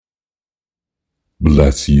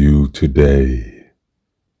Bless you today.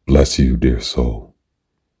 Bless you, dear soul.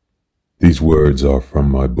 These words are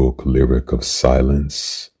from my book, Lyric of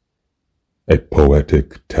Silence, a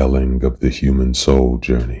poetic telling of the human soul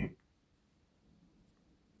journey.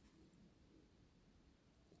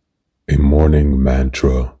 A morning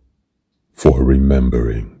mantra for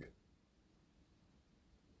remembering.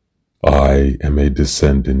 I am a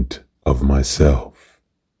descendant of myself,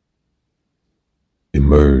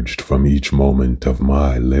 emerged from each moment of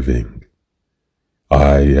my living.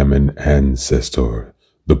 I am an ancestor,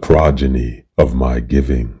 the progeny of my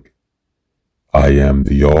giving. I am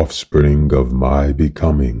the offspring of my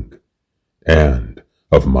becoming and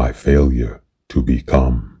of my failure to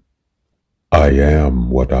become. I am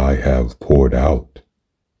what I have poured out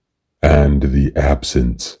and the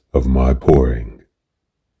absence of my pouring.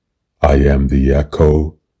 I am the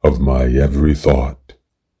echo of my every thought,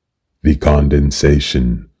 the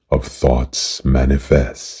condensation of thoughts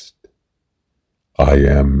manifest. I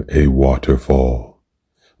am a waterfall.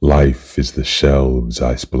 Life is the shelves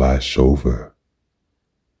I splash over.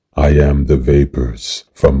 I am the vapors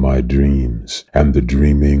from my dreams and the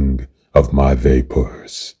dreaming of my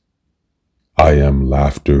vapors. I am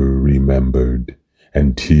laughter remembered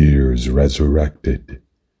and tears resurrected.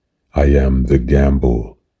 I am the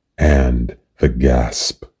gamble and the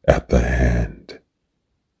gasp at the hand.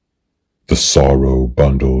 The sorrow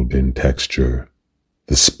bundled in texture,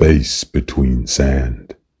 the space between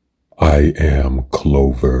sand. I am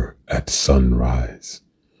clover at sunrise,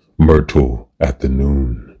 myrtle at the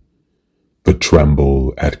noon, the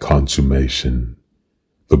tremble at consummation,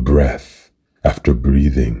 the breath after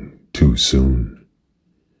breathing too soon.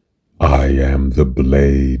 I am the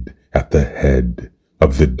blade at the head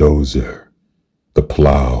of the dozer, the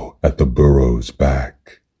plow at the burro's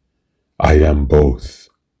back. I am both.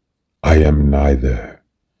 I am neither.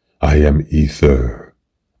 I am ether.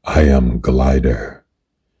 I am glider.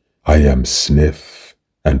 I am sniff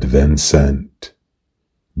and then scent,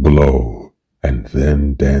 blow and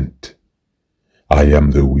then dent. I am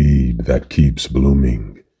the weed that keeps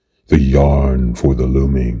blooming, the yarn for the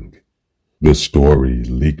looming, the story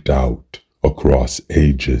leaked out across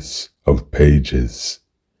ages of pages,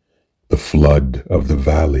 the flood of the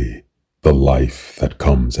valley, the life that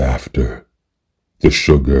comes after, the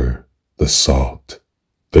sugar, the salt,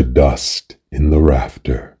 the dust in the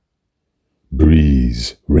rafter,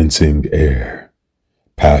 breeze rinsing air,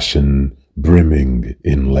 passion brimming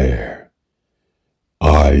in lair.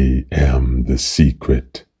 I am the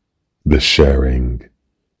secret, the sharing,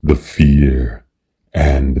 the fear,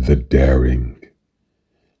 and the daring.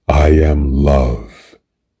 I am love,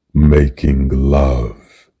 making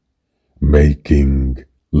love, making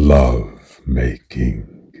love, making.